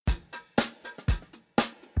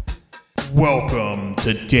Welcome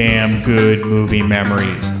to Damn Good Movie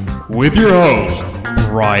Memories with your host,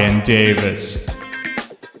 Brian Davis.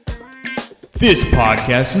 This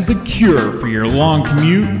podcast is the cure for your long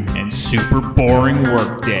commute and super boring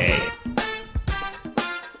workday.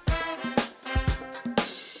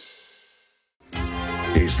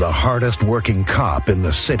 He's the hardest working cop in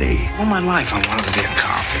the city. All my life I wanted to be a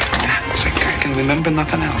cop. It's like I can remember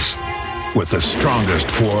nothing else. With the strongest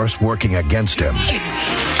force working against him.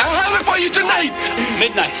 I'll have it for you tonight.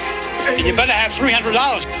 Midnight. And you better have $300,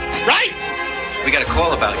 right? We got a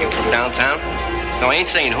call about you from downtown. No, I ain't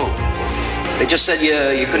saying who. They just said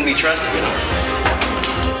you couldn't be trusted, you know?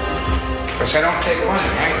 Because I don't take money,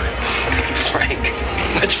 right? Frank,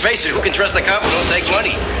 let's face it, who can trust a cop who don't take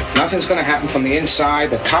money? Nothing's gonna happen from the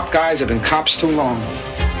inside. The top guys have been cops too long.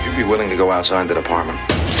 You'd be willing to go outside the department.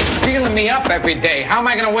 Feeling me up every day. How am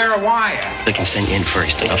I gonna wear a wire? They can send you in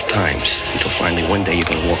first enough times until finally one day you're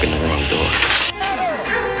gonna walk in the wrong door.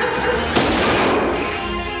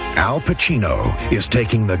 Al Pacino is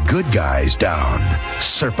taking the good guys down.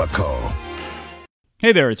 Serpico.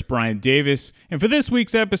 Hey there, it's Brian Davis, and for this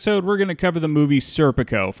week's episode, we're going to cover the movie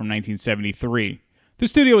Serpico from 1973. The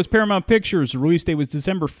studio was Paramount Pictures. The release date was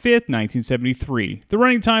December 5th, 1973. The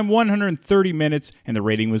running time, 130 minutes, and the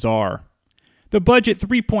rating was R. The budget,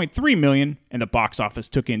 $3.3 million, and the box office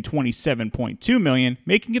took in $27.2 million,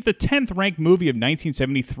 making it the 10th ranked movie of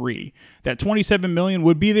 1973. That $27 million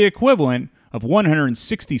would be the equivalent of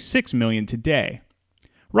 $166 million today.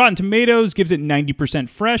 Rotten Tomatoes gives it 90%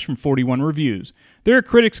 fresh from 41 reviews. Their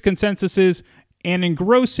critics' consensus is an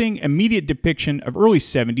engrossing, immediate depiction of early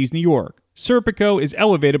 70s New York. Serpico is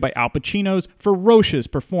elevated by Al Pacino's ferocious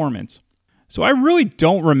performance. So I really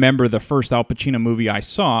don't remember the first Al Pacino movie I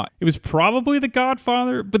saw. It was probably The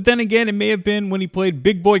Godfather, but then again, it may have been when he played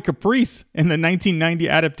Big Boy Caprice in the 1990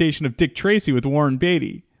 adaptation of Dick Tracy with Warren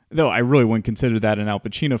Beatty. Though I really wouldn't consider that an Al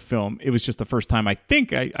Pacino film. It was just the first time I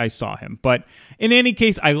think I saw him. But in any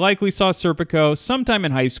case, I likely saw Serpico sometime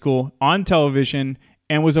in high school on television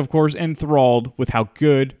and was, of course, enthralled with how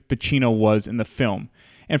good Pacino was in the film.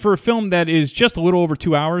 And for a film that is just a little over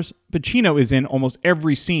 2 hours, Pacino is in almost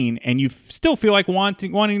every scene, and you still feel like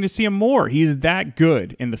wanting to see him more. He's that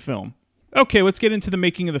good in the film. Okay, let's get into the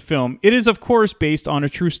making of the film. It is, of course, based on a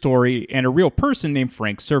true story and a real person named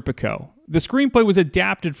Frank Serpico. The screenplay was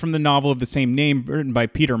adapted from the novel of the same name written by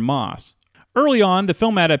Peter Moss. Early on, the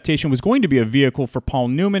film adaptation was going to be a vehicle for Paul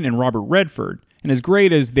Newman and Robert Redford, and as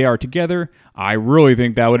great as they are together, I really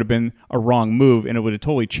think that would have been a wrong move, and it would have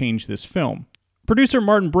totally changed this film. Producer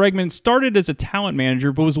Martin Bregman started as a talent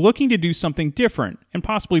manager, but was looking to do something different, and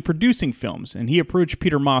possibly producing films, and he approached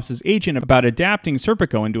Peter Moss's agent about adapting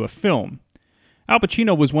Serpico into a film. Al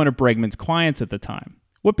Pacino was one of Bregman's clients at the time.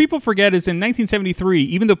 What people forget is in 1973,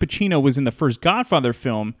 even though Pacino was in the first Godfather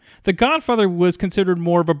film, The Godfather was considered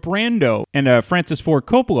more of a Brando and a Francis Ford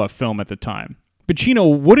Coppola film at the time.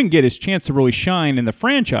 Pacino wouldn't get his chance to really shine in the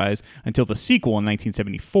franchise until the sequel in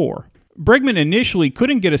 1974. Bregman initially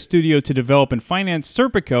couldn't get a studio to develop and finance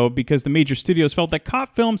Serpico because the major studios felt that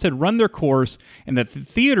cop films had run their course and that the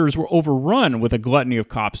theaters were overrun with a gluttony of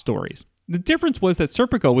cop stories. The difference was that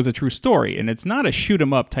Serpico was a true story, and it's not a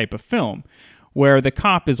shoot-'em-up type of film, where the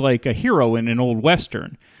cop is like a hero in an old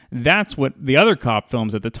Western. That's what the other cop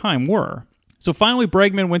films at the time were. So finally,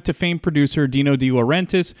 Bregman went to famed producer Dino De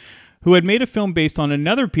Laurentiis, who had made a film based on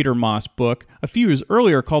another Peter Moss book a few years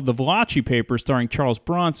earlier called The Valachi Papers, starring Charles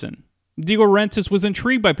Bronson. De Laurentiis was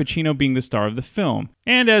intrigued by Pacino being the star of the film,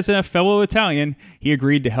 and as a fellow Italian, he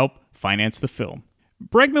agreed to help finance the film.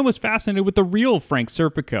 Bregman was fascinated with the real Frank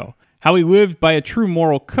Serpico, how he lived by a true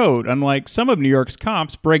moral code, unlike some of New York's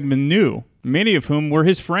cops Bregman knew, many of whom were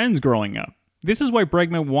his friends growing up. This is why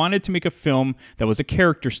Bregman wanted to make a film that was a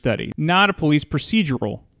character study, not a police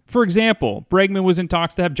procedural. For example, Bregman was in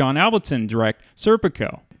talks to have John Avildsen direct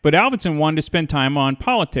Serpico, but Avildsen wanted to spend time on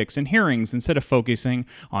politics and hearings instead of focusing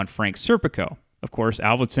on Frank Serpico. Of course,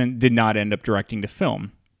 Avildsen did not end up directing the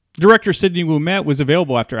film. Director Sidney Lumet was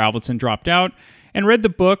available after Avildsen dropped out, and read the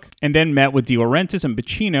book, and then met with De Laurentiis and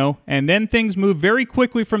Pacino, and then things moved very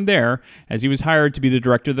quickly from there as he was hired to be the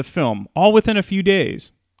director of the film, all within a few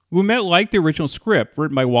days. Lumet liked the original script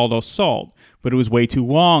written by Waldo Salt, but it was way too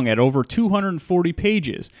long at over 240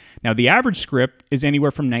 pages. Now, the average script is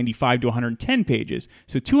anywhere from 95 to 110 pages,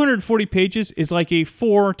 so 240 pages is like a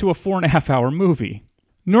 4 to a 4.5 hour movie.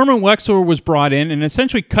 Norman Wexler was brought in and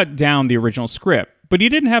essentially cut down the original script, but he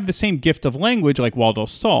didn't have the same gift of language like Waldo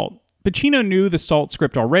Salt. Pacino knew the Salt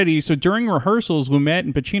script already, so during rehearsals, Lumet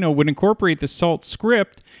and Pacino would incorporate the Salt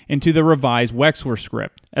script into the revised Wexler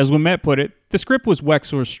script. As Lumet put it, the script was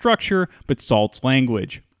Wexler's structure, but Salt's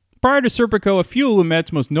language. Prior to Serpico, a few of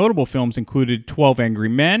Lumet's most notable films included 12 Angry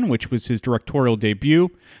Men, which was his directorial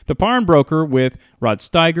debut, The Pawnbroker with Rod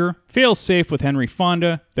Steiger, Fail Safe with Henry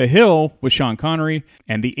Fonda, The Hill with Sean Connery,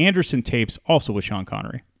 and The Anderson Tapes, also with Sean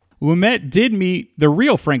Connery. Lumet did meet the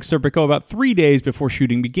real Frank Serpico about 3 days before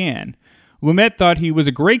shooting began. Lumet thought he was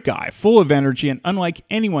a great guy, full of energy and unlike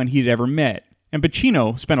anyone he'd ever met. And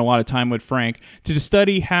Pacino spent a lot of time with Frank to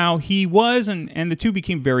study how he was, and the two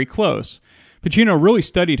became very close. Pacino really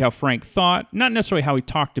studied how Frank thought, not necessarily how he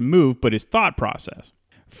talked and moved, but his thought process.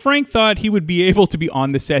 Frank thought he would be able to be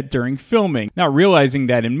on the set during filming, not realizing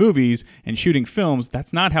that in movies and shooting films,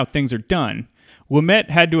 that's not how things are done.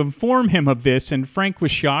 Lumet had to inform him of this, and Frank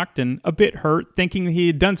was shocked and a bit hurt, thinking he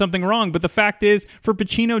had done something wrong. But the fact is, for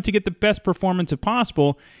Pacino to get the best performance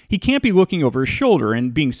possible, he can't be looking over his shoulder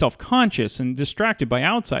and being self-conscious and distracted by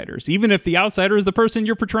outsiders, even if the outsider is the person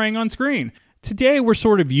you're portraying on screen. Today, we're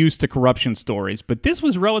sort of used to corruption stories, but this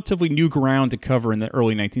was relatively new ground to cover in the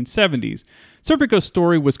early 1970s. Serpico's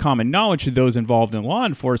story was common knowledge to those involved in law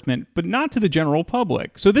enforcement, but not to the general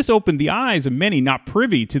public. So this opened the eyes of many not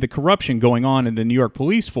privy to the corruption going on in the New York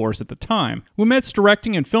police force at the time. Lumet's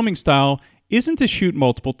directing and filming style isn't to shoot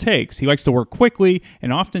multiple takes. He likes to work quickly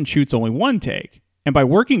and often shoots only one take. And by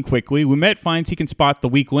working quickly, Lumet finds he can spot the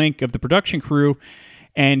weak link of the production crew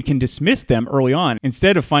and can dismiss them early on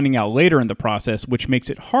instead of finding out later in the process, which makes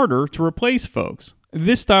it harder to replace folks.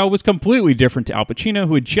 This style was completely different to Al Pacino,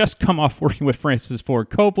 who had just come off working with Francis Ford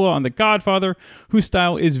Coppola on The Godfather, whose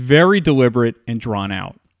style is very deliberate and drawn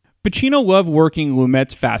out. Pacino loved working in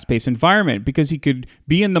Lumet's fast-paced environment because he could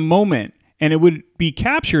be in the moment and it would be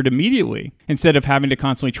captured immediately instead of having to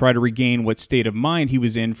constantly try to regain what state of mind he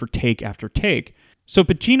was in for take after take. So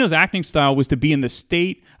Pacino's acting style was to be in the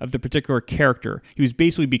state of the particular character. He was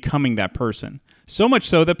basically becoming that person. So much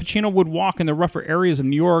so that Pacino would walk in the rougher areas of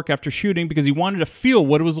New York after shooting because he wanted to feel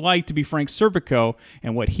what it was like to be Frank Serpico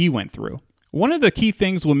and what he went through. One of the key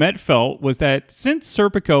things Lumet felt was that since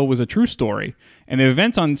Serpico was a true story and the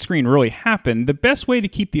events on screen really happened, the best way to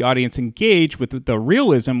keep the audience engaged with the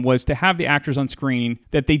realism was to have the actors on screen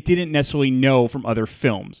that they didn't necessarily know from other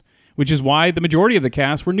films, which is why the majority of the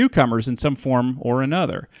cast were newcomers in some form or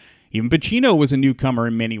another. Even Pacino was a newcomer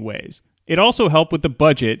in many ways. It also helped with the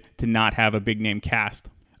budget to not have a big-name cast.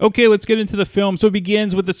 Okay, let's get into the film. So it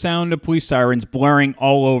begins with the sound of police sirens blaring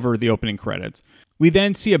all over the opening credits. We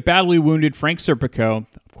then see a badly wounded Frank Serpico,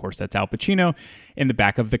 of course that's Al Pacino, in the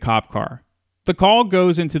back of the cop car. The call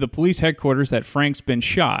goes into the police headquarters that Frank's been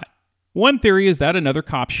shot. One theory is that another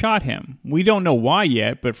cop shot him. We don't know why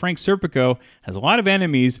yet, but Frank Serpico has a lot of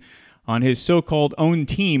enemies on his so-called own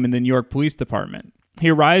team in the New York Police Department. He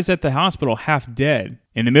arrives at the hospital half dead.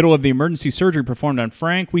 In the middle of the emergency surgery performed on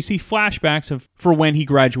Frank, we see flashbacks for when he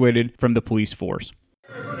graduated from the police force.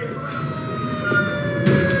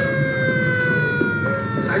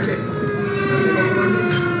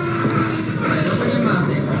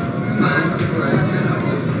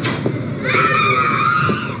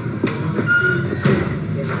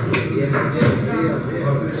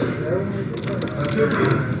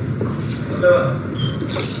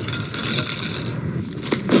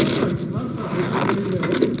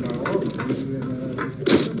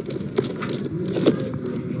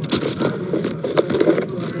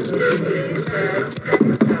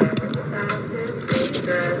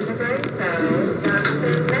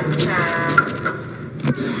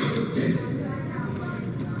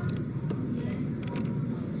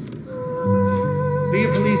 Be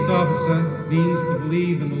a police officer means to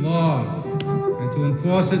believe in the law and to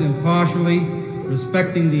enforce it impartially,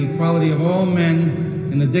 respecting the equality of all men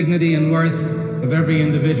and the dignity and worth of every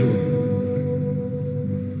individual.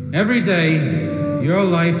 Every day, your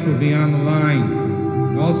life will be on the line,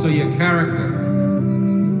 and also your character.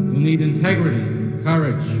 You'll need integrity,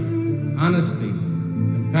 courage, honesty,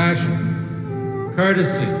 compassion,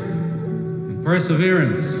 courtesy, and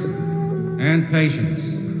perseverance, and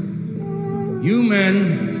patience. You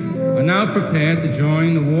men are now prepared to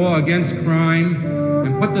join the war against crime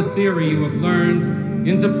and put the theory you have learned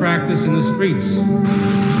into practice in the streets.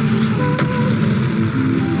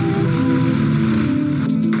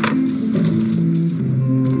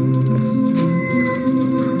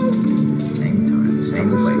 Same time, same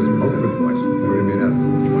place, open reports. Where do you mean out of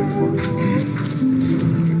 24?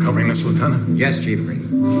 You covering this, Lieutenant? Yes, Chief Green.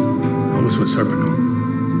 Who was with Serpico?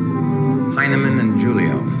 Heinemann and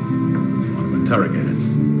Giulio. Want him interrogated.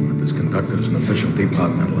 Want this conducted as an official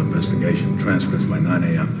departmental investigation. Transcripts by 9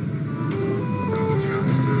 a.m.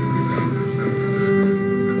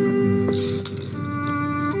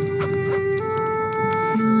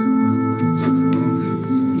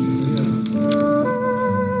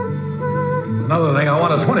 Another thing, I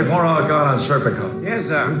want a 20 24-hour guard on Serpico. Yes,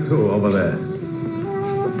 sir. You two over there.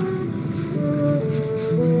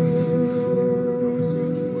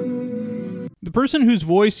 The person whose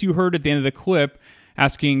voice you heard at the end of the clip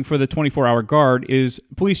asking for the 24-hour guard is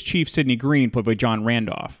Police Chief Sidney Green, played by John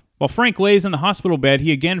Randolph. While Frank lays in the hospital bed,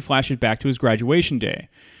 he again flashes back to his graduation day,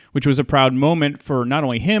 which was a proud moment for not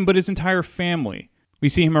only him, but his entire family. We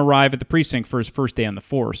see him arrive at the precinct for his first day on the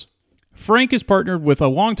force. Frank is partnered with a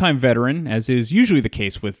longtime veteran, as is usually the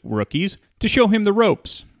case with rookies, to show him the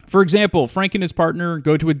ropes. For example, Frank and his partner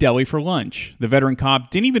go to a deli for lunch. The veteran cop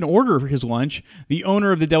didn't even order his lunch. The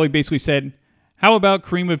owner of the deli basically said, "How about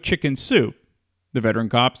cream of chicken soup?" The veteran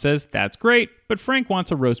cop says, "That's great, but Frank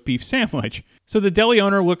wants a roast beef sandwich." So the deli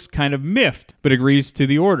owner looks kind of miffed, but agrees to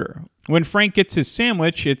the order. When Frank gets his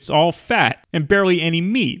sandwich, it's all fat and barely any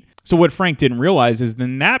meat. So what Frank didn't realize is that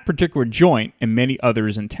in that particular joint, and many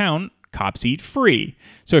others in town, cops eat free.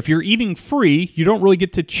 So if you're eating free, you don't really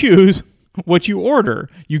get to choose what you order.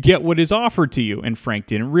 You get what is offered to you, and Frank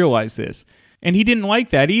didn't realize this. And he didn't like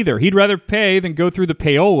that either. He'd rather pay than go through the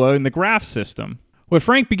payola in the graft system. What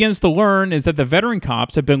Frank begins to learn is that the veteran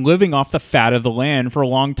cops have been living off the fat of the land for a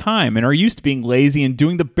long time and are used to being lazy and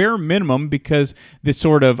doing the bare minimum because this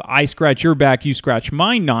sort of I scratch your back, you scratch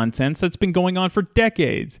mine nonsense that's been going on for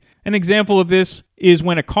decades. An example of this is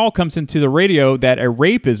when a call comes into the radio that a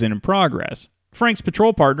rape is in progress. Frank's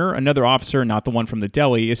patrol partner, another officer, not the one from the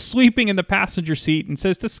deli, is sleeping in the passenger seat and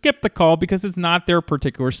says to skip the call because it's not their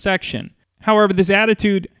particular section. However, this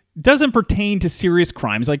attitude doesn't pertain to serious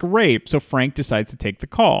crimes like rape, so Frank decides to take the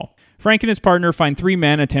call. Frank and his partner find 3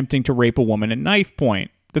 men attempting to rape a woman at knife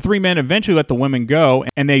point. The 3 men eventually let the women go,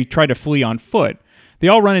 and they try to flee on foot. They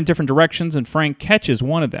all run in different directions, and Frank catches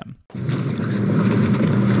one of them.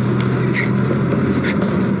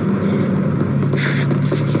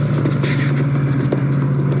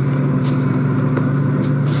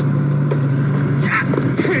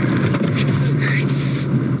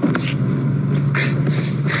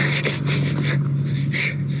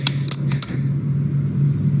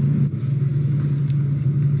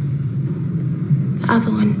 The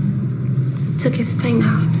other one took his thing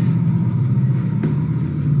out.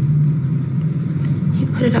 He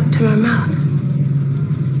put it up to my mouth.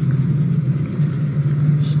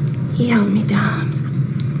 He held me down.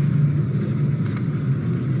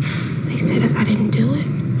 They said if I didn't do it,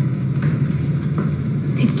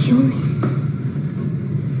 they'd kill me.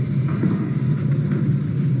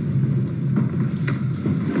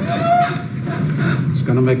 He's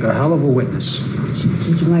gonna make a hell of a witness.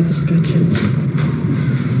 Would you like a stretcher?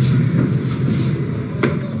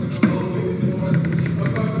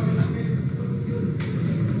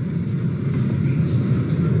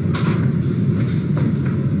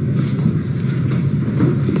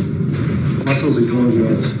 Muscles and close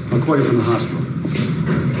yours. I'll call you from the hospital.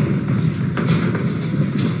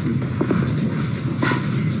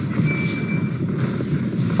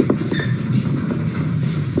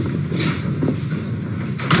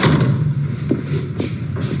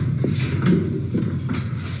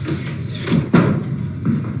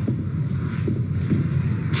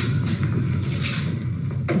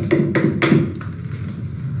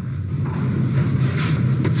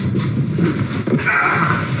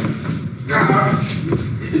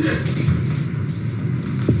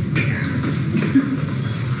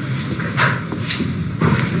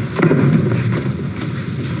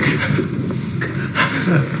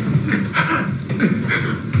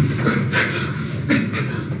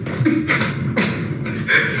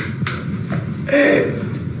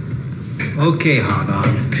 Okay, hard on.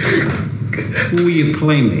 Who are your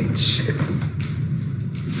playmates?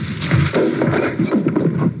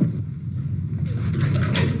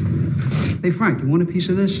 Hey, Frank, you want a piece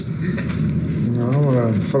of this? No, I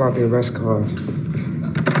want to fill out the arrest card.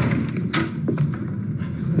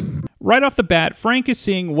 Right off the bat, Frank is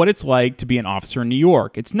seeing what it's like to be an officer in New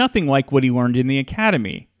York. It's nothing like what he learned in the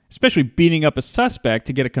academy, especially beating up a suspect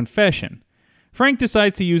to get a confession. Frank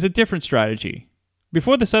decides to use a different strategy.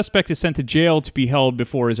 Before the suspect is sent to jail to be held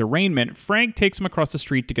before his arraignment, Frank takes him across the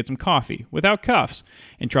street to get some coffee, without cuffs,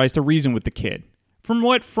 and tries to reason with the kid. From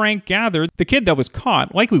what Frank gathered, the kid that was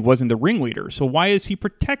caught likely wasn't the ringleader, so why is he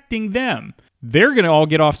protecting them? They're going to all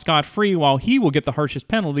get off scot-free while he will get the harshest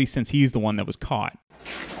penalty since he's the one that was caught.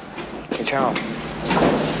 Hey, Chow.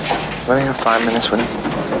 Let me have 5 minutes with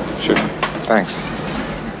him. Sure. Thanks.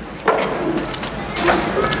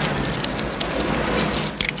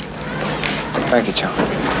 Thank you, Chow.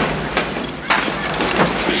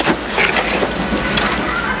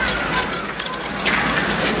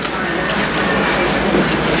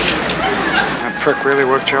 That prick really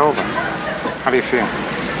worked you over. How do you feel?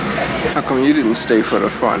 How come you didn't stay for the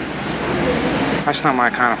fun? That's not my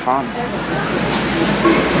kind of fun.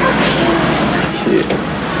 Yeah.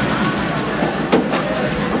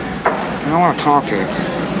 I want to talk to you.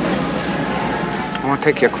 I want to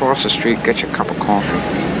take you across the street, get you a cup of coffee.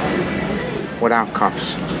 Without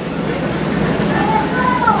cuffs.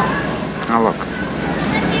 Now look,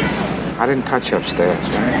 I didn't touch you upstairs,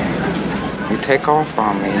 right? You take off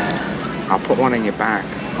on me, I'll put one in your back.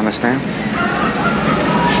 Understand?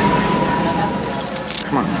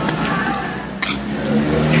 Come on.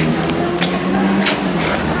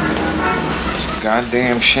 It's a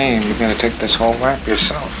goddamn shame you're gonna take this whole rap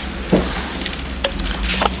yourself.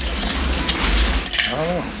 I don't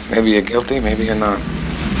know. Maybe you're guilty, maybe you're not.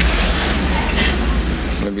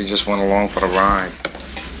 Maybe you just went along for the ride.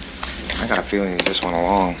 I got a feeling you just went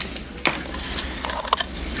along.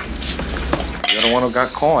 You're the one who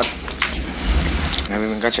got caught. Never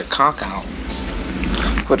even got your cock out.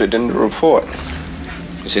 Put it in the report.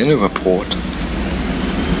 It's in the report.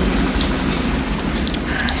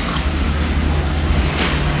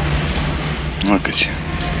 Look at you.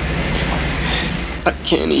 I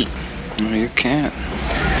can't eat. No, you can't.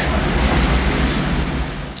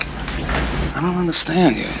 I don't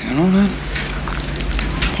understand you. You know that?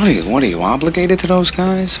 What are you, obligated to those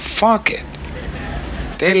guys? Fuck it.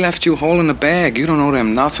 They left you holding the bag. You don't owe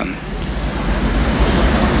them nothing.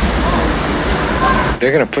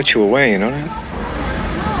 They're gonna put you away, you know that?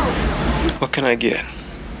 What can I get?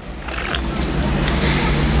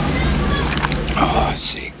 Oh, I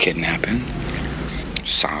see. Kidnapping,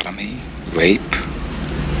 sodomy, rape.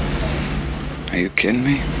 Are you kidding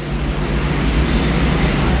me?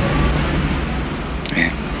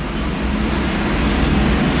 Yeah.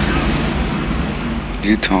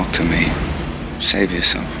 You talk to me. Save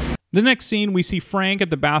yourself. The next scene, we see Frank at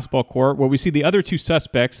the basketball court where we see the other two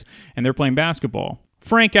suspects and they're playing basketball.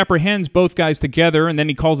 Frank apprehends both guys together and then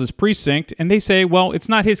he calls his precinct and they say, well, it's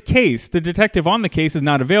not his case. The detective on the case is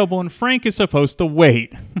not available and Frank is supposed to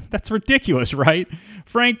wait. That's ridiculous, right?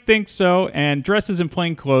 Frank thinks so and dresses in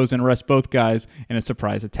plain clothes and arrests both guys in a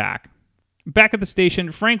surprise attack. Back at the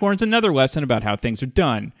station, Frank learns another lesson about how things are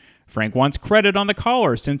done. Frank wants credit on the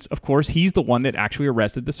caller since, of course, he's the one that actually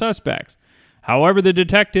arrested the suspects. However, the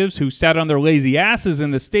detectives who sat on their lazy asses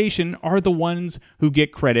in the station are the ones who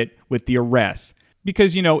get credit with the arrests.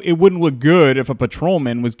 Because, you know, it wouldn't look good if a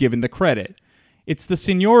patrolman was given the credit. It's the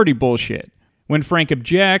seniority bullshit. When Frank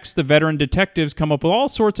objects, the veteran detectives come up with all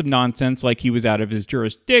sorts of nonsense like he was out of his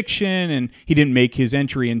jurisdiction and he didn't make his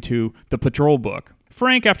entry into the patrol book.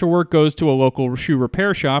 Frank, after work, goes to a local shoe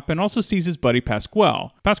repair shop and also sees his buddy Pasquale.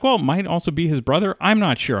 Pasquale might also be his brother. I'm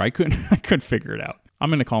not sure. I couldn't figure it out.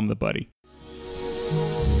 I'm going to call him the buddy.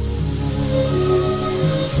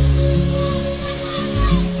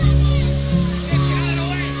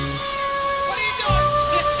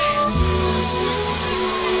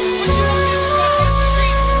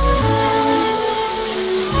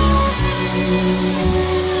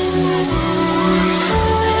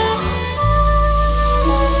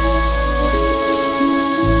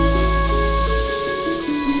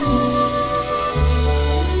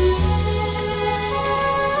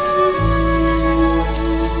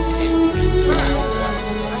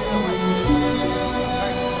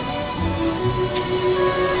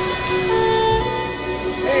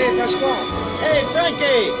 Hey,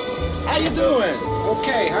 Frankie! How you doing?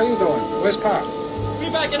 Okay, how you doing? Where's Pop? Be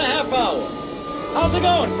back in a half hour. How's it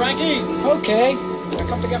going, Frankie? Okay. I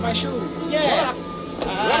come to get my shoes. Yeah.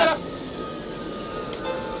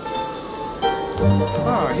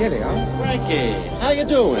 Oh, here they are. Frankie, how you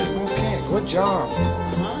doing? Okay, good job.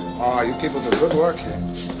 Oh, you people do good work here.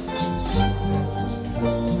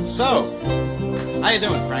 So, how you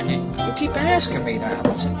doing, Frankie? You keep asking me that.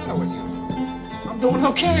 What's the matter with you? I'm doing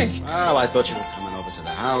okay. Well, I thought you were coming over to the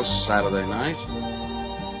house Saturday night.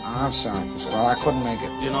 I'm sorry. Well, I couldn't make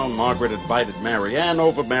it. You know, Margaret invited Marianne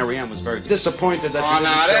over. Marianne was very disappointed that you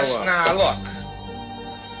didn't show up. Look.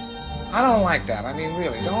 I don't like that. I mean,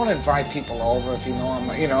 really, don't invite people over if you know I'm,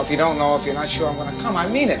 if you don't know, if you're not sure I'm going to come. I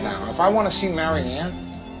mean it now. If I want to see Marianne,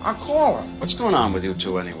 I'll call her. What's going on with you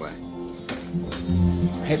two anyway?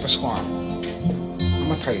 Hey, Pasquale, I'm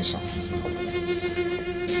going to tell you something.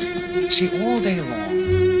 See, all day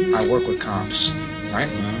long, I work with cops, right?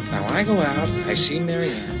 Mm-hmm. Now, when I go out, I see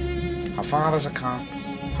Marianne. Her father's a cop.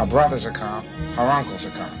 Her brother's a cop. Her uncle's a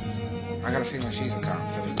cop. I got a feeling she's a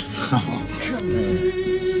cop, too. Oh, come on.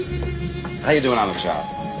 How you doing on the job?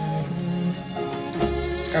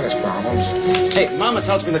 He's got his problems. Hey, Mama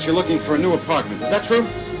tells me that you're looking for a new apartment. Is that true?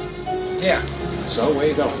 Yeah. So, where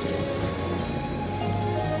you going?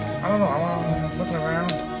 I don't know. I'm looking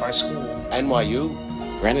around by school. NYU?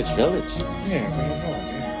 Greenwich Village. Yeah, Greenwich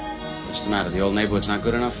Village, yeah. What's the matter? The old neighborhood's not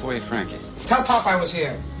good enough for you, Frankie? Tell Pop I was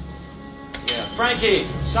here. Yeah. Frankie,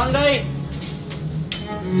 Sunday?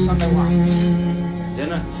 Sunday what?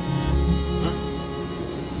 Dinner?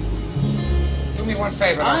 Do me one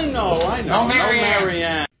favor. I know. No Mary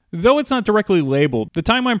Ann. Though it's not directly labeled, the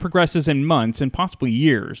timeline progresses in months and possibly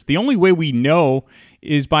years. The only way we know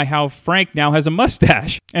is by how Frank now has a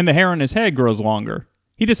mustache, and the hair on his head grows longer.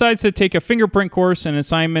 He decides to take a fingerprint course and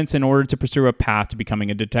assignments in order to pursue a path to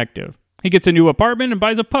becoming a detective. He gets a new apartment and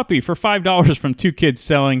buys a puppy for $5 from two kids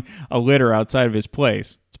selling a litter outside of his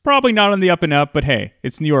place. It's probably not on the up and up, but hey,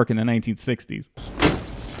 it's New York in the 1960s.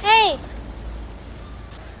 Hey!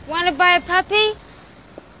 Want to buy a puppy?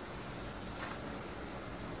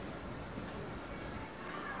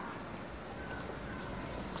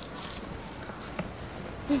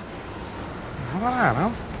 How about that, huh?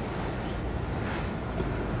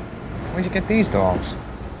 Where'd you get these dogs?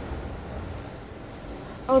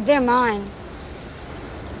 Oh, they're mine.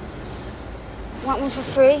 Want one for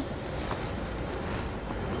free?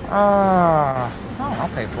 No, I'll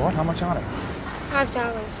pay for it. How much are they?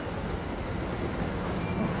 $5.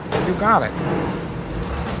 You got it.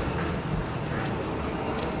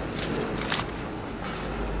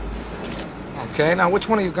 Okay, now which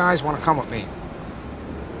one of you guys want to come with me?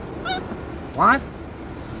 What?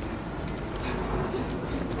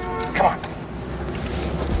 Come on.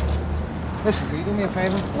 Listen, can you do me a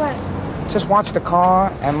favor? What? Just watch the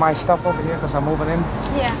car and my stuff over here because I'm moving in.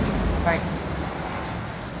 Yeah. Thank you.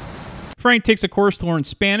 Frank takes a course to learn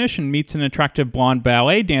Spanish and meets an attractive blonde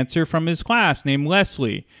ballet dancer from his class named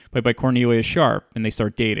Leslie, played by Cornelia Sharp, and they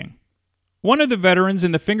start dating. One of the veterans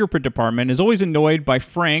in the fingerprint department is always annoyed by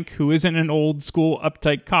Frank, who isn't an old-school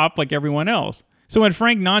uptight cop like everyone else. So when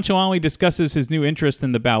Frank nonchalantly discusses his new interest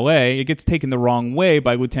in the ballet, it gets taken the wrong way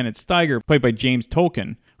by Lieutenant Steiger, played by James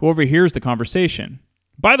Tolkan, who overhears the conversation.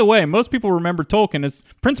 By the way, most people remember Tolkan as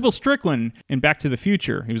Principal Strickland in Back to the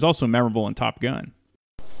Future. He was also memorable in Top Gun.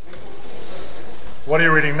 What are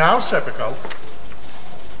you reading now, Serpico?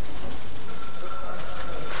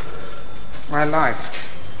 My Life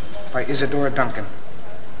by Isadora Duncan.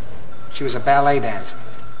 She was a ballet dancer.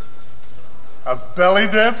 A belly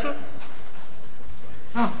dancer?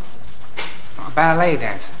 No. A ballet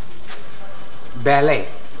dancer. Ballet.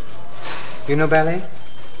 You know ballet?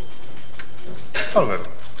 A little.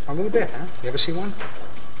 A little bit, huh? You ever see one?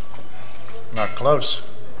 Not close.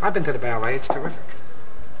 I've been to the ballet. It's terrific.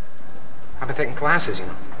 I've been taking classes, you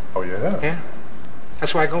know. Oh, yeah? Yeah.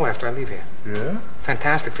 That's why I go after I leave here. Yeah?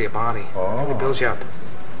 Fantastic for your body. Oh. Really builds you up.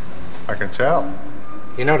 I can tell.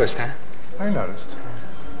 You noticed, huh? I noticed.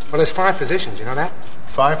 Well, there's 5 positions, you know that?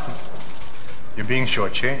 5? You're being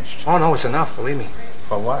shortchanged. Oh, no, it's enough, believe me.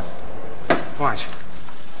 For what? Watch.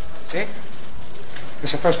 See? This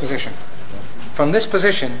is the first position. From this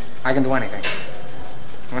position, I can do anything.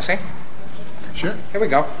 You want to see? Sure. Here we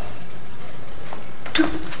go.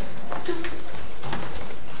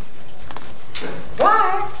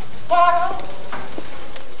 Bye.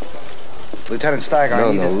 Lieutenant Steiger,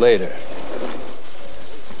 I need it. Later.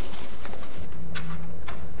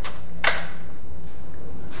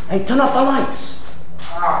 Hey, turn off the lights.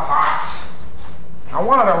 Oh, Potts. I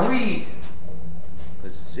wanted to read.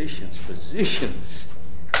 Positions. Positions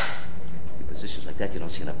like that you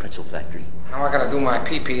don't see in a pretzel factory. Now I gotta do my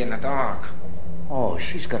pee-pee in the dark. Oh,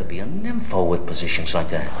 she's gotta be a nympho with positions like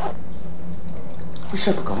that. Hey,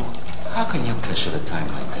 Serpico, how can you piss at a time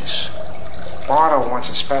like this? Bardo wants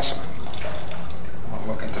a specimen. I'll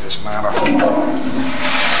look into this matter.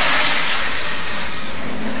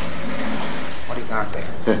 What do you got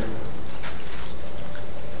there?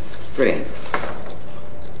 Straight ahead.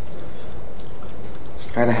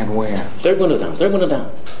 Straight ahead where? Third window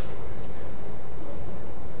down.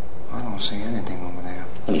 I don't see anything over there.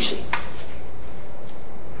 Let me see.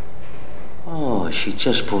 Oh, she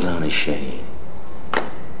just pulled down his shade.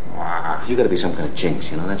 Wow. You gotta be some kind of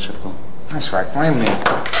jinx, you know that, Serpico? That's right, blame me.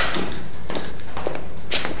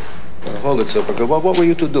 Hold it, Serpico. What were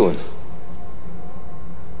you two doing?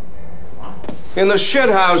 In the shit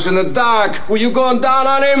house in the dark. Were you going down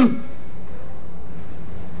on him?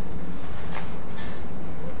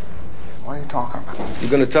 What are you talking about? You're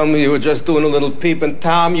gonna tell me you were just doing a little peeping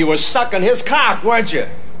Tom? You were sucking his cock, weren't you?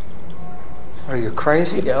 What, are you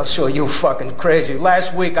crazy? Yeah, I'll show you fucking crazy.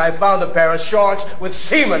 Last week I found a pair of shorts with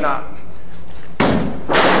semen on.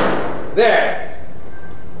 There.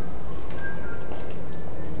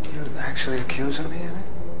 You actually accusing me of it?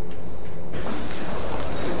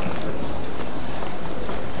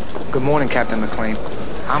 Good morning, Captain McLean.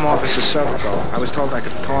 I'm Officer Serpico. I was told I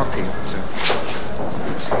could talk to you, sir.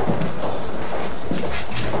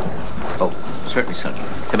 Certainly, Sergeant.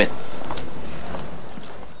 Come in.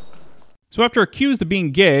 So after accused of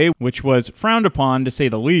being gay, which was frowned upon to say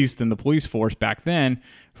the least in the police force back then,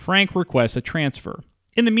 Frank requests a transfer.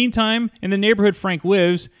 In the meantime, in the neighborhood Frank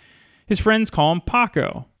lives, his friends call him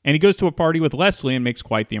Paco, and he goes to a party with Leslie and makes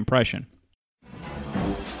quite the impression.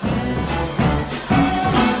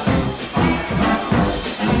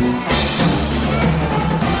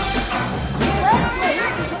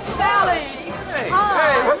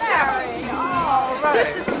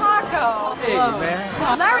 This is Paco. Hey,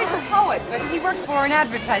 man. Larry's a poet, but he works for an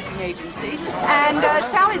advertising agency. And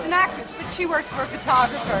Sally's an actress, but she works for a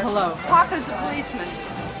photographer. Hello. Paco's a policeman.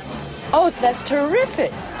 Oh, that's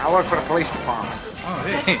terrific. I work for the police department. Oh,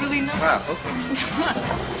 hey. That's really nice.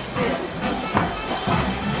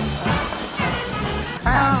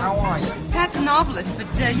 How are you? Pat's a novelist,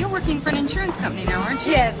 but you're working for an insurance company now, aren't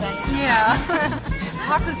you? Yes, I am. Yeah.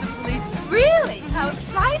 Paco's a policeman. Really? How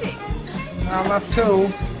exciting. Well, not too.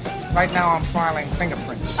 Right now I'm filing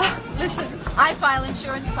fingerprints. Listen, I file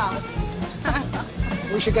insurance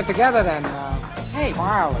policies. We should get together then. Hey,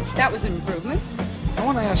 file. That was an improvement. I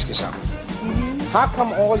want to ask you something. How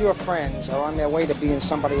come all your friends are on their way to being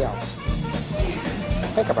somebody else?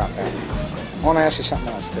 Think about that. I want to ask you something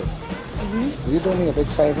else, too. Will you do me a big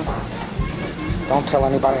favor? Don't tell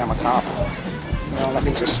anybody I'm a cop. You know, let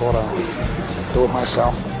me just sort of do it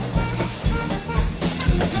myself.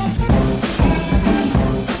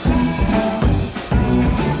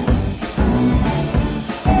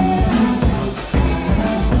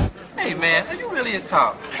 Hey, man, are you really a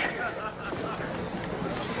cop?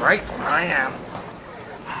 Right, I am.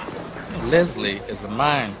 Leslie is a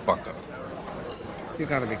mind fucker. You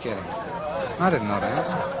gotta be kidding. I didn't know that.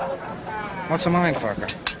 What's a mind fucker?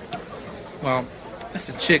 Well, that's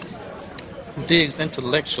a chick who digs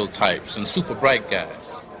intellectual types and super bright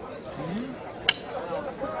guys.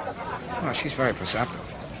 Oh, she's very perceptive.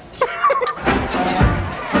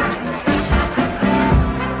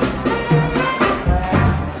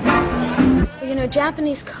 You know,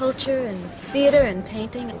 Japanese culture and theater and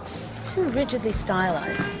painting, it's too rigidly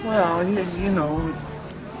stylized. Well, you know,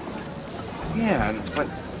 yeah, but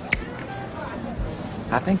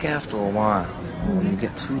I think after a while, when you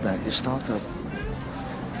get through that, you start to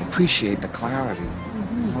appreciate the clarity,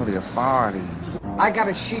 or the authority. I got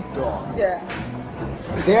a sheepdog. Yeah.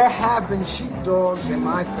 There have been sheepdogs in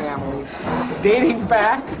my family dating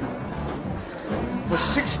back for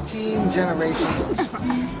 16 generations.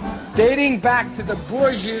 Dating back to the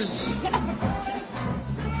Borgias.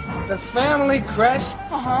 The family crest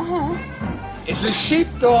is a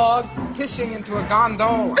sheepdog pissing into a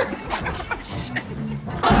gondola.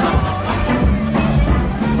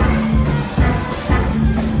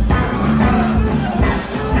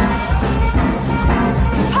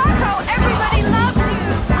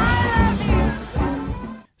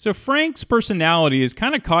 So Frank's personality is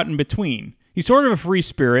kind of caught in between. He's sort of a free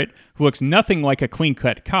spirit who looks nothing like a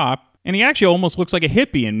clean-cut cop, and he actually almost looks like a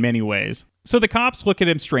hippie in many ways. So the cops look at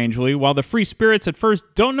him strangely, while the free spirits at first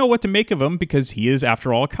don't know what to make of him because he is,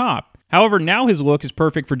 after all, a cop. However, now his look is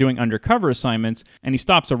perfect for doing undercover assignments, and he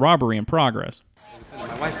stops a robbery in progress.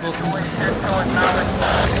 My wife both of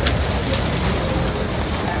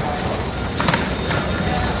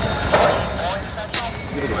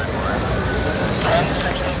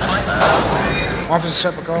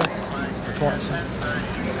Officer Serpico, report, sir.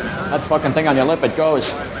 That fucking thing on your lip, it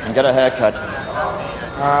goes. And get a haircut.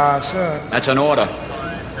 Sir. That's an order.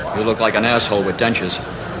 You look like an asshole with dentures.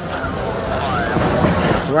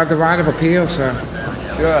 Do I have the right of appeal, sir?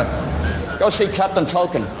 Sure. Go see Captain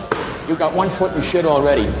Token. You got one foot in shit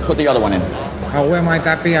already. Put the other one in. Where might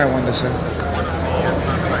that be, I wonder, sir?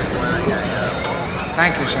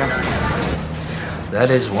 Thank you, sir.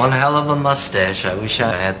 That is one hell of a mustache. I wish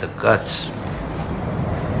I had the guts.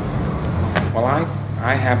 Well,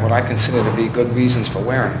 I have what I consider to be good reasons for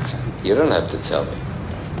wearing it, sir. You don't have to tell me.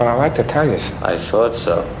 But I'd like to tell you, sir. I thought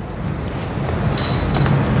so.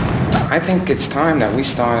 I think it's time that we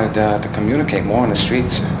started to communicate more on the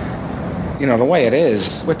streets, sir. You know, the way it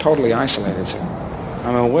is, we're totally isolated, sir.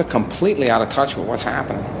 I mean, we're completely out of touch with what's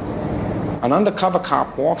happening. An undercover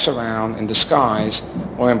cop walks around in disguise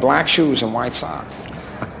wearing black shoes and white socks.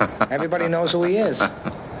 Everybody knows who he is.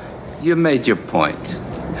 You made your point.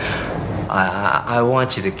 I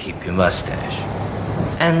want you to keep your mustache.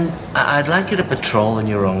 And I'd like you to patrol in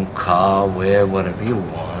your own car, wear whatever you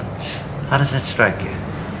want. How does that strike you?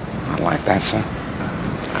 I like that, sir.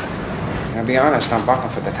 I'll be honest, I'm bucking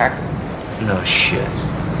for detective. No shit.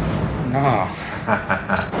 No.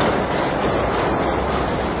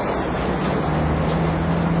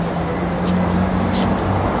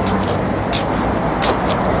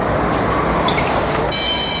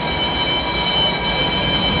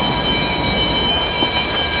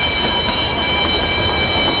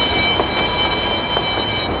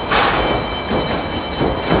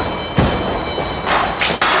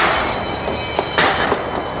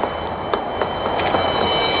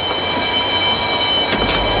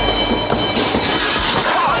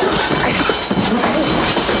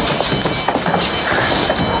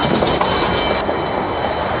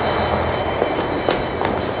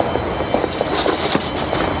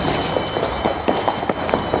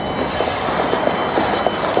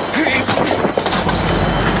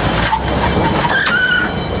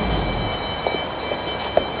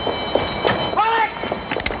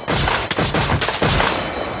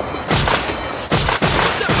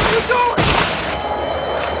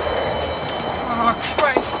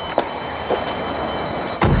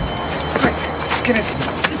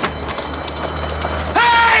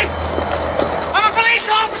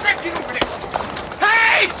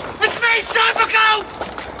 me, Serpico!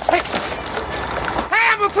 Hey,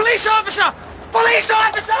 I'm a police officer! Police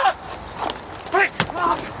officer!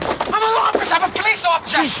 I'm an officer! I'm a police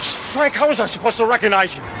officer! Jesus, Frank, how was I supposed to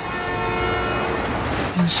recognize you?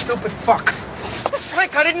 You stupid fuck.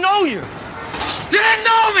 Frank, I didn't know you. You didn't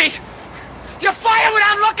know me! You fire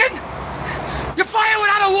without looking! You fire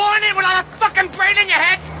without a warning, without a fucking brain in your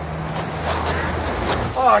head!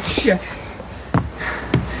 Oh, shit.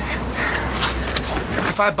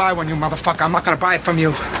 If I buy one, you motherfucker, I'm not gonna buy it from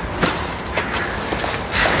you.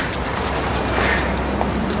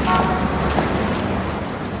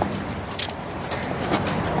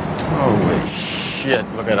 Holy shit,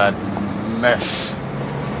 look at that mess.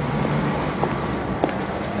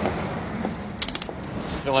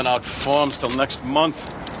 Filling out forms till next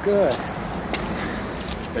month. Good.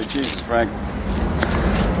 Hey, Jesus, Frank.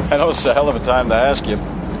 I know it's a hell of a time to ask you,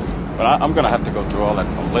 but I'm gonna have to go through all that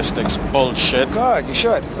ballistics bullshit. Good, you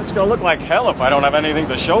should. It's gonna look like hell if I don't have anything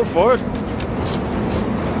to show for it.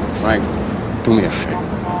 Frank, do me a favor.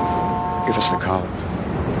 Give us the collar.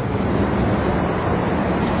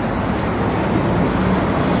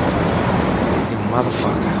 You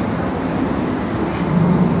motherfucker.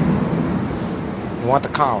 You want the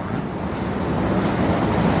collar, huh?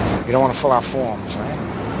 You don't want to fill out forms, right?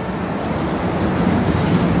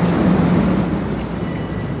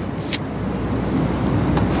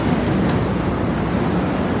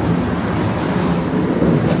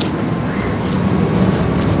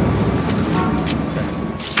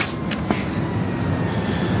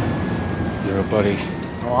 You're a buddy.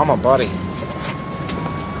 Oh, I'm a buddy.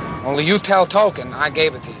 Only you tell Token I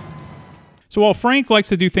gave it to you. So while Frank likes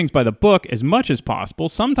to do things by the book as much as possible,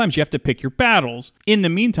 sometimes you have to pick your battles. In the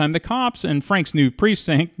meantime, the cops and Frank's new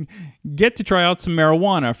precinct get to try out some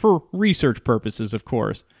marijuana for research purposes, of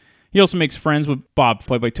course. He also makes friends with Bob,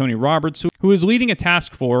 played by Tony Roberts, who is leading a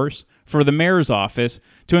task force for the mayor's office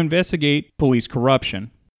to investigate police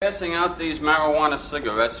corruption. Passing out these marijuana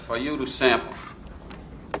cigarettes for you to sample,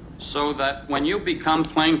 so that when you become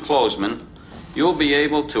plainclothesmen, you'll be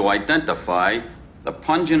able to identify the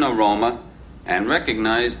pungent aroma and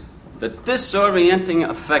recognize the disorienting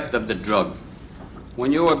effect of the drug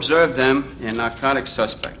when you observe them in narcotic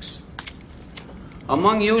suspects.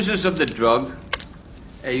 Among users of the drug,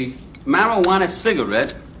 a marijuana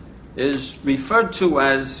cigarette is referred to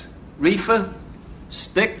as reefer,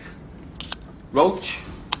 stick, roach,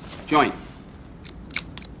 joint.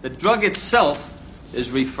 The drug itself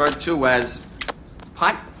is referred to as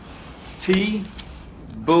pot, tea,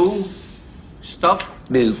 boo, stuff,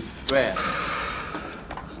 boo, grass.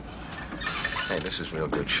 Hey, this is real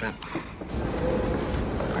good shit.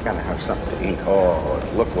 I gotta have something to eat. Oh,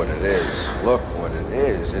 look what it is. Look what it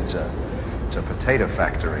is. It's a potato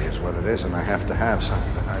factory is what it is, and I have to have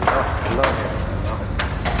something. I love it.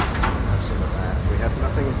 Have some of that. We have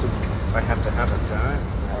nothing to... I have to have a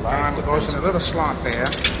dime. It goes in a little slot there.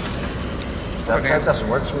 That doesn't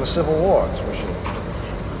work. It's from the Civil War. It's machine.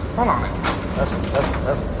 Hold on it. Doesn't.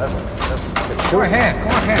 Go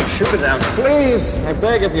ahead. Shoot it out. Please, I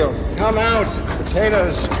beg of you. Come out.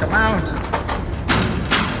 Potatoes, come out.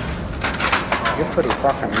 You're pretty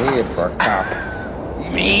fucking weird for a cop.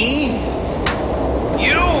 Me?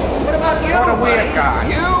 You? What about you? What a weird guy.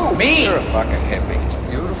 You? Me? You're a fucking hippie. It's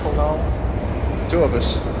beautiful, though. Two of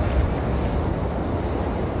us.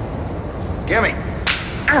 Gimme.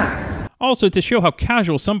 Also, to show how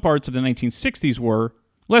casual some parts of the 1960s were,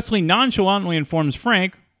 Leslie nonchalantly informs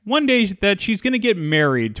Frank one day that she's going to get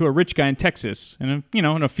married to a rich guy in Texas in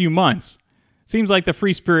a few months. Seems like the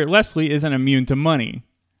free spirit Leslie isn't immune to money.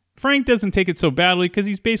 Frank doesn't take it so badly because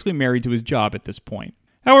he's basically married to his job at this point.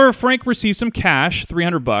 However, Frank receives some cash,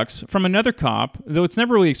 $300, from another cop, though it's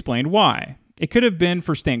never really explained why. It could have been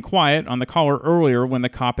for staying quiet on the caller earlier when the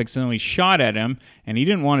cop accidentally shot at him and he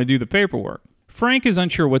didn't want to do the paperwork. Frank is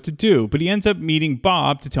unsure what to do, but he ends up meeting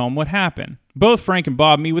Bob to tell him what happened. Both Frank and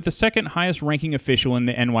Bob meet with the second highest ranking official in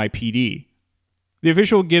the NYPD. The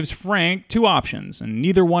official gives Frank two options, and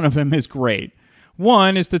neither one of them is great.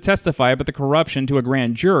 One is to testify about the corruption to a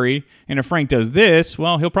grand jury, and if Frank does this,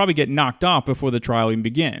 well, he'll probably get knocked off before the trial even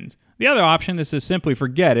begins. The other option is to simply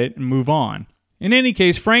forget it and move on. In any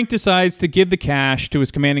case, Frank decides to give the cash to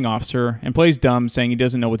his commanding officer and plays dumb, saying he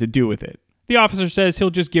doesn't know what to do with it. The officer says he'll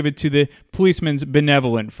just give it to the policeman's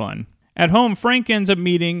benevolent fund. At home, Frank ends up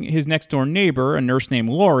meeting his next-door neighbor, a nurse named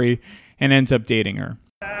Lori, and ends up dating her.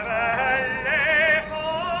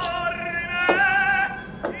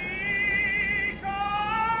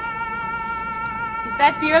 Is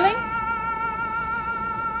that Bierling?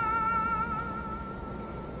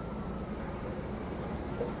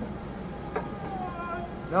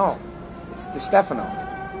 No, it's Di Stefano.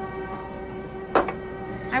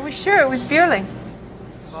 was sure it was Bierling.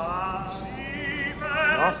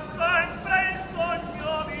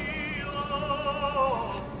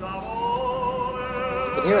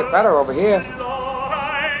 You can hear it better over here.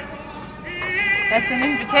 That's an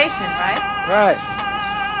invitation, right? Right.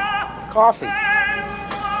 Coffee.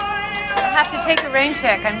 I'll have to take a rain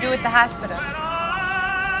check. I'm due at the hospital.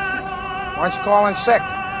 Why don't you call in sick?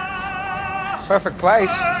 Perfect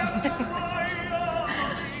place.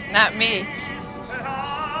 Not me.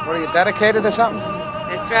 What, are you dedicated or something?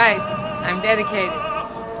 That's right. I'm dedicated.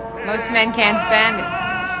 Most men can't stand it.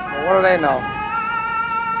 Well, what do they know?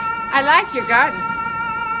 I like your garden.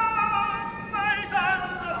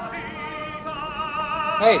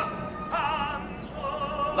 Hey.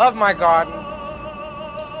 Love my garden.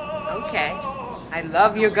 Okay. I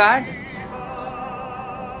love your garden.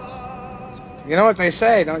 You know what they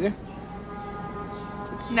say, don't you?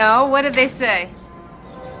 No, what did they say?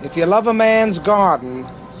 If you love a man's garden,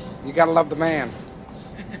 you gotta love the man.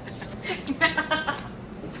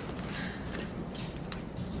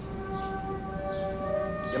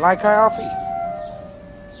 You like coffee?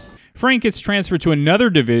 Frank gets transferred to another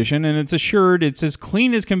division, and it's assured it's as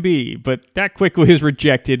clean as can be, but that quickly is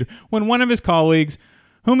rejected when one of his colleagues,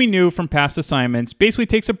 whom he knew from past assignments, basically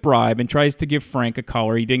takes a bribe and tries to give Frank a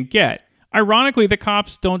collar he didn't get. Ironically, the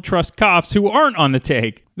cops don't trust cops who aren't on the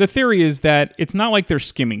take. The theory is that it's not like they're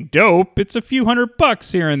skimming dope, it's a few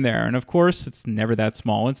 $100 here and there, and of course, it's never that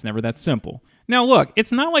small, it's never that simple. Now look,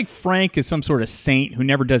 it's not like Frank is some sort of saint who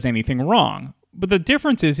never does anything wrong. But the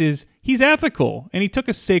difference is he's ethical, and he took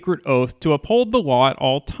a sacred oath to uphold the law at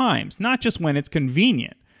all times, not just when it's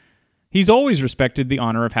convenient. He's always respected the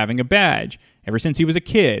honor of having a badge, ever since he was a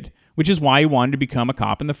kid, which is why he wanted to become a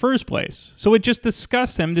cop in the first place. So it just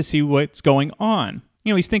disgusts him to see what's going on.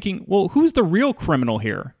 You know, he's thinking, well, who's the real criminal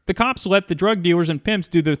here? The cops let the drug dealers and pimps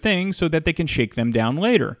do their thing so that they can shake them down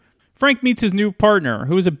later. Frank meets his new partner,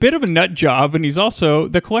 who is a bit of a nut job, and he's also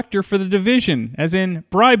the collector for the division, as in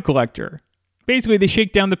bribe collector. Basically, they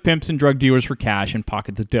shake down the pimps and drug dealers for cash and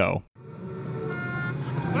pocket the dough.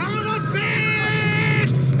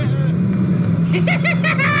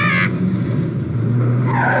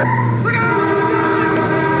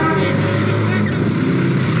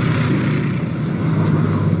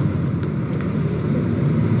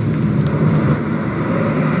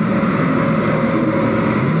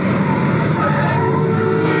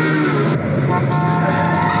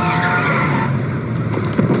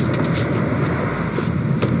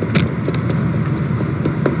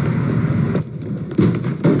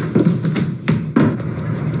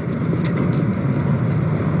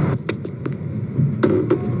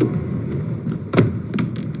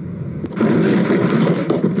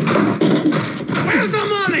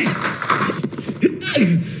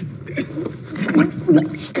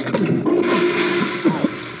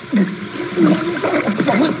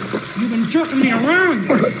 You've been jerking me around,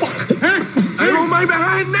 you fuck, huh? I'm on my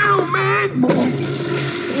behind now, man!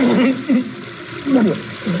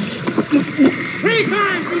 3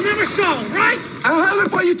 times, you never saw, right? I'll have it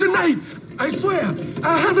for you tonight. I swear,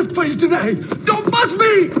 I'll have it for you tonight. Don't bust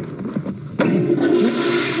me!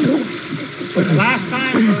 The last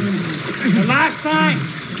time, Vernon. The last time.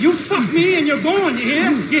 You fuck me and you're going, you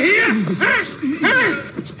hear? You hear? Huh? Huh?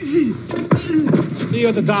 See you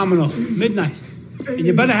at the Domino, midnight. And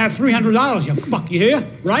you better have $300, you fuck, you hear?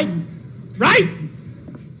 Right? Right?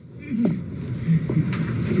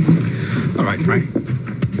 All right, Frank.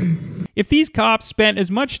 If these cops spent as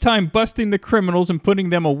much time busting the criminals and putting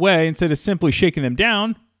them away instead of simply shaking them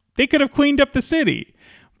down, they could have cleaned up the city.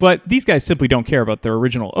 But these guys simply don't care about their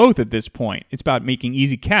original oath at this point. It's about making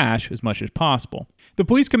easy cash as much as possible. The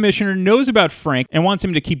police commissioner knows about Frank and wants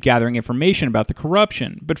him to keep gathering information about the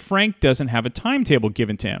corruption, but Frank doesn't have a timetable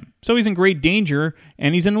given to him. So he's in great danger,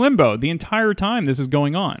 and he's in limbo the entire time this is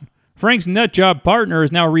going on. Frank's nutjob partner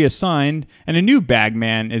is now reassigned, and a new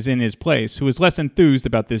bagman is in his place who is less enthused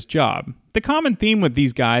about this job. The common theme with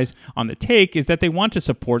these guys on the take is that they want to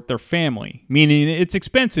support their family, meaning it's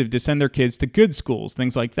expensive to send their kids to good schools,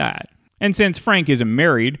 things like that. And since Frank isn't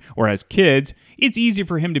married or has kids, it's easy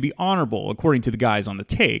for him to be honorable, according to the guys on the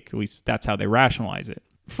take. At least that's how they rationalize it.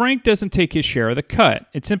 Frank doesn't take his share of the cut.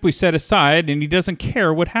 It's simply set aside, and he doesn't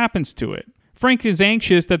care what happens to it. Frank is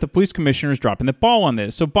anxious that the police commissioner is dropping the ball on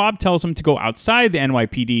this, so Bob tells him to go outside the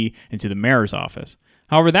NYPD into the mayor's office.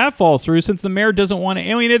 However, that falls through since the mayor doesn't want to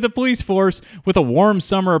alienate the police force with a warm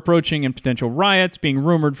summer approaching and potential riots being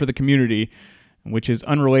rumored for the community, which is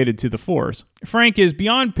unrelated to the force. Frank is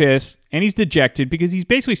beyond pissed, and he's dejected because he's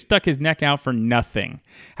basically stuck his neck out for nothing.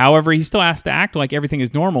 However, he still has to act like everything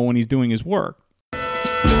is normal when he's doing his work.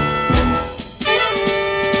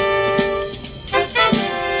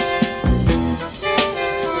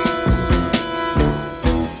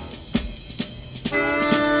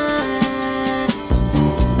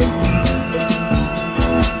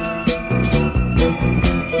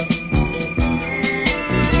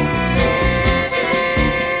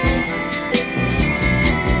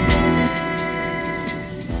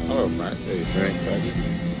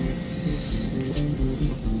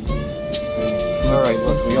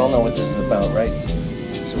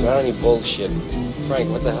 listen, without any bullshit, Frank,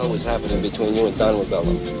 what the hell was happening between you and Don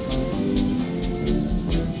Ribello?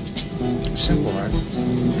 Simple. I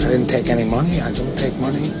didn't take any money. I don't take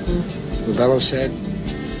money. Ribello said,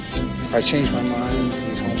 if I change my mind,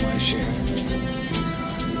 he'd hold my share.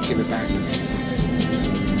 He'd give it back to me.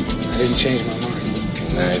 I didn't change my mind.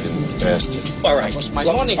 Conniving bastard. All right. What's my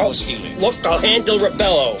money was stealing? Look, I'll handle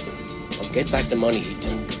Ribello. I'll get back the money he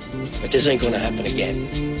took. But this ain't gonna happen again.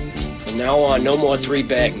 From now on, no more 3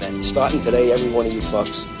 bag men. Starting today, every one of you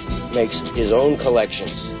fucks makes his own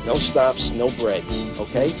collections. No stops, no bread.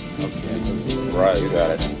 Okay? Okay. Right, you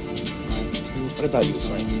got it. What about you,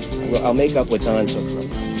 Frank? I'll make up what Don took from me.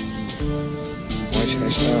 Why should I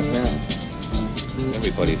stop now?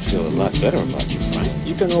 Everybody'd feel a lot better about you, Frank.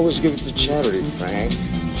 You can always give it to charity, Frank.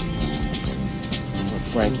 Look,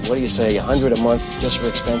 Frank, what do you say, $100 a month just for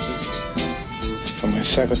expenses? For my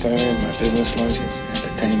secretary, my business lunches,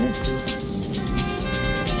 entertainment.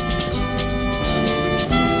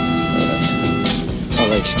 All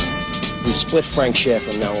right, son. We split Frank's share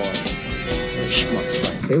from now on. You're a schmuck,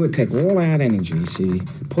 Frank. They would take all that energy, see,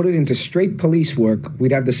 put it into straight police work.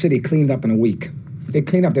 We'd have the city cleaned up in a week. They'd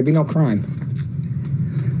clean up, there'd be no crime.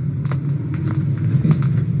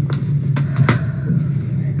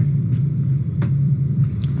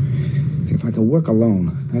 See, if I could work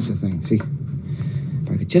alone, that's the thing, see? If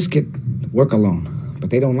I could just get work alone. But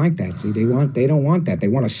they don't like that, see? They don't want that. They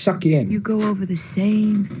want to suck you in. You go over the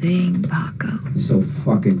same thing, Paco. So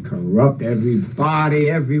fucking corrupt. Everybody,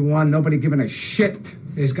 everyone, nobody giving a shit.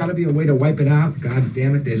 There's got to be a way to wipe it out. God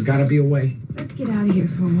damn it, there's got to be a way. Let's get out of here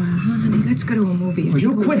for a while, huh, honey? Let's go to a movie. Oh,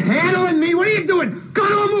 you quit handling me? What are you doing? Go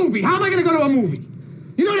to a movie. How am I going to go to a movie?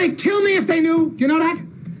 You know they'd kill me if they knew. Do you know that?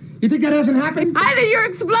 You think that hasn't happened? Either you're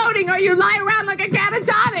exploding or you lie around like a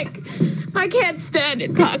catatonic. I can't stand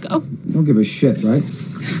it, Paco. Don't give a shit, right?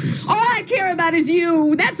 All I care about is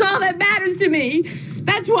you. That's all that matters to me.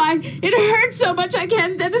 That's why it hurts so much I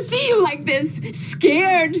can't stand to see you like this.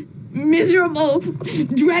 Scared, miserable,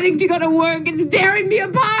 dreading to go to work. It's tearing me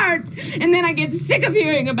apart. And then I get sick of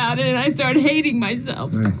hearing about it and I start hating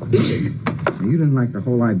myself. Right. You didn't like the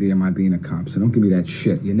whole idea of my being a cop, so don't give me that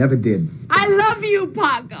shit. You never did. I love you,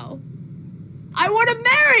 Paco. I want to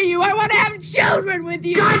marry you. I want to have children with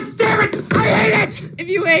you. God damn it! I hate it! If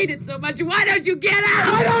you hate it so much, why don't you get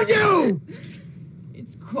out? Why don't you?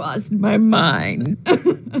 It's crossed my mind.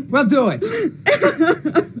 Well, do it.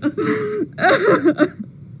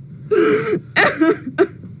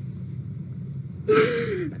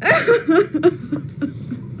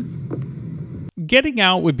 Getting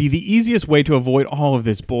out would be the easiest way to avoid all of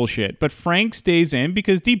this bullshit, but Frank stays in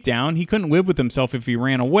because deep down he couldn't live with himself if he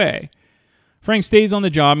ran away. Frank stays on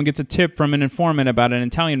the job and gets a tip from an informant about an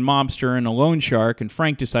Italian mobster and a loan shark, and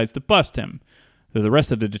Frank decides to bust him, though the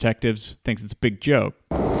rest of the detectives thinks it's a big joke.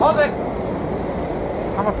 Hold it!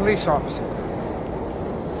 I'm a police officer.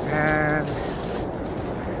 And...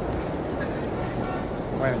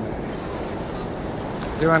 wait a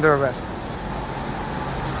minute. You're under arrest.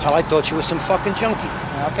 Hell, I thought you were some fucking junkie.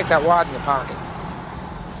 Yeah, I'll take that wad in your pocket.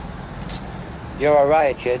 You're a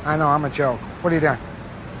riot, kid. I know, I'm a joke. What are you doing?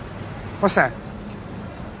 What's that?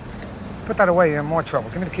 Put that away, you're in more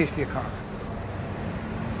trouble. Give me the keys to your car.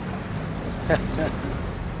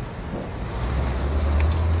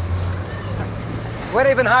 Where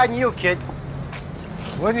they been hiding you, kid?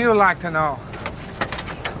 Wouldn't you like to know?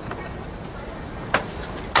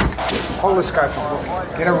 Hold this guy for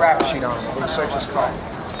me. Get a rap sheet on him. We're gonna search his car.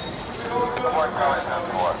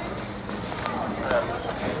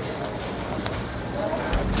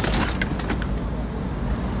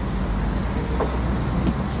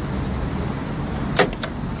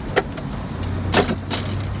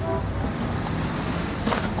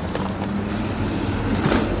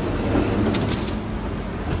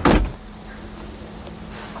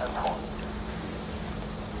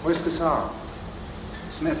 Where's Casar?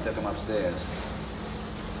 Smith took him upstairs.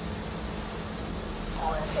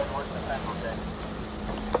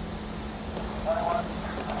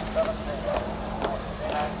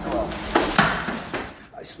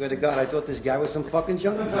 I swear to God, I thought this guy was some fucking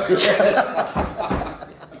junkie.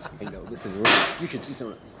 Hey, no, listen, you should see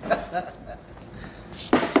some...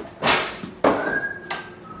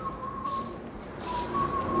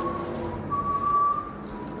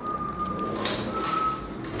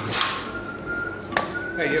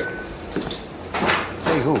 Hey, you.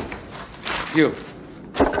 Hey, who? You.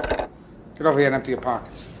 Get over here and empty your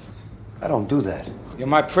pockets. I don't do that. You're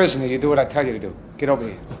my prisoner. You do what I tell you to do. Get over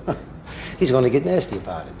here. He's gonna get nasty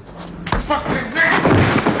about it. Fucking man!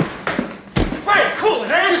 Frank, cool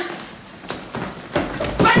it, eh?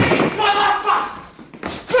 Hey, motherfucker!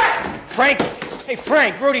 Frank! Hey,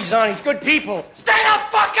 Frank, Rudy's on. He's good people. Stay the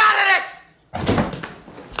fuck out of this!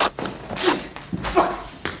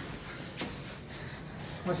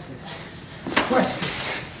 What's this? What's this?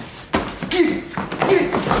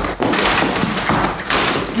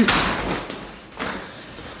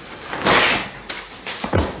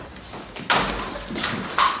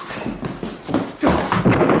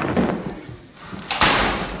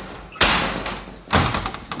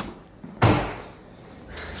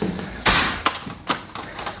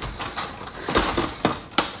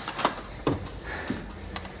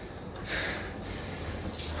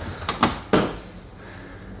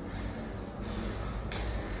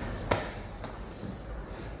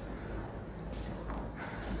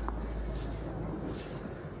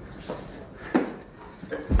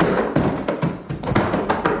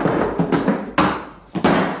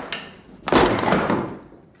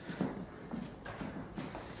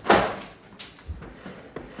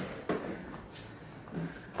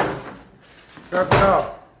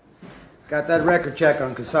 Serpico, got that record check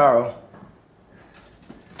on Casaro.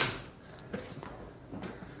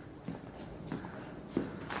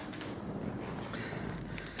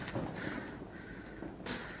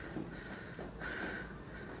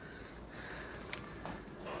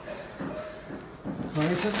 What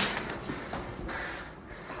is it?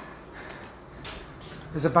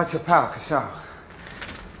 It's about your pal, Casaro.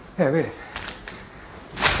 Here, read it.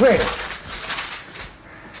 Read it.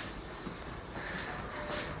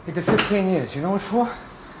 He did 15 years. You know what for?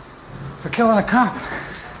 For killing a cop.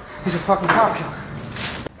 He's a fucking cop killer.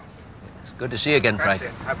 It's good to see you again, Frank.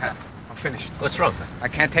 That's it. I'm finished. What's wrong? I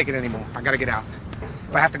can't take it anymore. I gotta get out.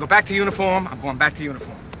 If I have to go back to uniform, I'm going back to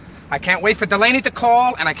uniform. I can't wait for Delaney to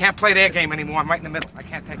call, and I can't play their game anymore. I'm right in the middle. I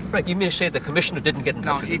can't take it. Frank, you mean to say the commissioner didn't get in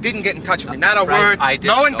touch with you? No, he didn't get in touch with me. Not a Frank, word. I didn't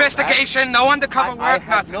No know investigation, no undercover I work,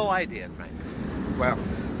 have nothing. no idea, Frank. Well,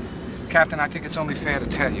 Captain, I think it's only fair to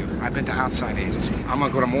tell you. I've been to outside agency. I'm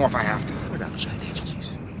gonna go to more if I have to. What outside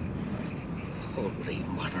agencies? Holy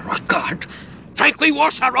mother of God! Frank, we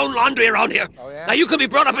wash our own laundry around here. Oh, yeah? Now, you could be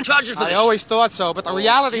brought up in charges for I this. always thought so, but the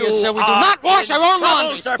reality is, sir, we do are not wash in our own trouble,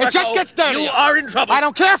 laundry. Serpico. It just gets dirty. You are in trouble. I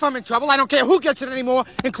don't care if I'm in trouble. I don't care who gets it anymore,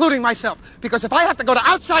 including myself. Because if I have to go to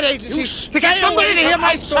outside agencies to get somebody to hear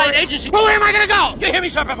my story, outside agency. well, where am I going to go? You hear me,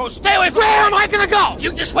 Serpico? Stay away from me. Where am I going to go?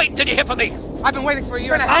 You just wait until you hear from me. I've been waiting for a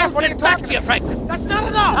year and a half. What are you talking to you, Frank. That's not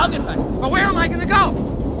enough. I'll get back. But where am I going to go?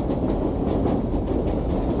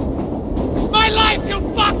 It's my life, you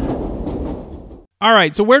fuck! All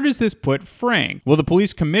right, so where does this put Frank? Will the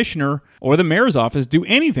police commissioner or the mayor's office do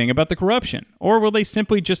anything about the corruption? Or will they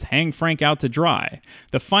simply just hang Frank out to dry?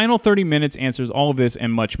 The final 30 minutes answers all of this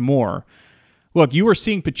and much more. Look, you are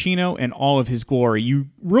seeing Pacino in all of his glory. You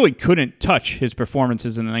really couldn't touch his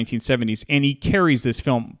performances in the 1970s, and he carries this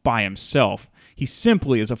film by himself. He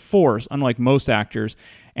simply is a force, unlike most actors,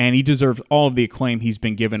 and he deserves all of the acclaim he's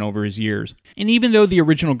been given over his years. And even though the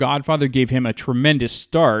original Godfather gave him a tremendous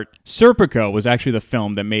start, Serpico was actually the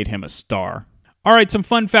film that made him a star. All right, some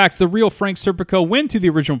fun facts. The real Frank Serpico went to the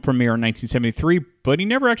original premiere in 1973, but he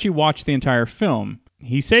never actually watched the entire film.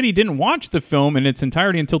 He said he didn't watch the film in its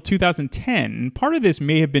entirety until 2010, and part of this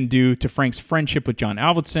may have been due to Frank's friendship with John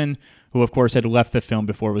Avildsen, who of course had left the film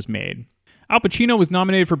before it was made. Al Pacino was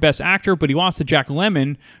nominated for Best Actor, but he lost to Jack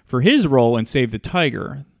Lemmon for his role in Save the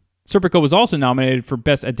Tiger. Serpico was also nominated for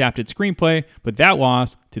Best Adapted Screenplay, but that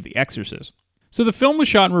lost to The Exorcist. So the film was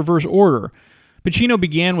shot in reverse order. Pacino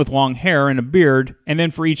began with long hair and a beard, and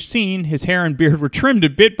then for each scene, his hair and beard were trimmed a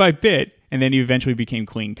bit by bit, and then he eventually became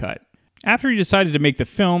clean cut. After he decided to make the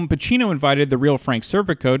film, Pacino invited the real Frank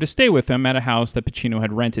Serpico to stay with him at a house that Pacino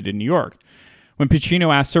had rented in New York. When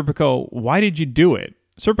Pacino asked Serpico, "Why did you do it?"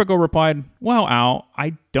 Serpico replied, "Well, Al,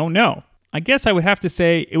 I don't know. I guess I would have to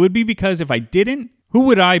say it would be because if I didn't, who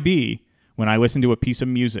would I be when I listen to a piece of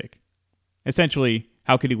music?" Essentially,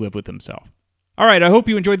 how could he live with himself? All right, I hope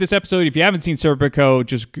you enjoyed this episode. If you haven't seen Serpico,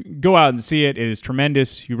 just go out and see it. It is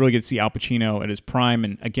tremendous. You really get to see Al Pacino at his prime,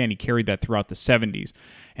 and again, he carried that throughout the 70s.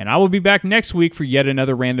 And I will be back next week for yet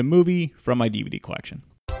another random movie from my DVD collection.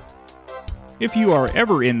 If you are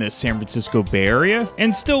ever in the San Francisco Bay Area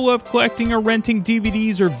and still love collecting or renting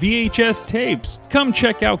DVDs or VHS tapes, come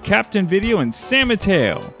check out Captain Video in San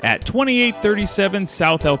Mateo at 2837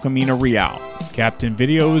 South El Camino Real. Captain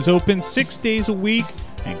Video is open 6 days a week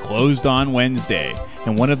and closed on Wednesday,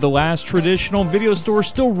 and one of the last traditional video stores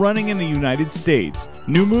still running in the United States.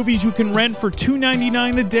 New movies you can rent for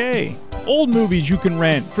 $2.99 a day. Old movies you can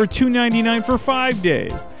rent for $2.99 for 5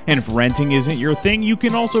 days. And if renting isn't your thing, you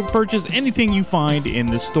can also purchase anything you find in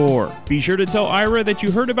the store. Be sure to tell Ira that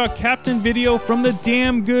you heard about Captain Video from the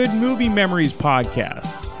Damn Good Movie Memories podcast.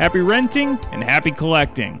 Happy renting and happy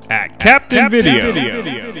collecting at Captain Video.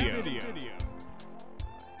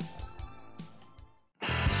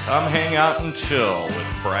 Come hang out and chill with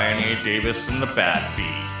Brian A. Davis and the Bad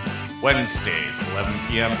Beat. Wednesdays, 11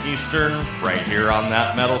 p.m. Eastern, right here on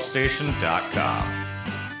thatmetalstation.com.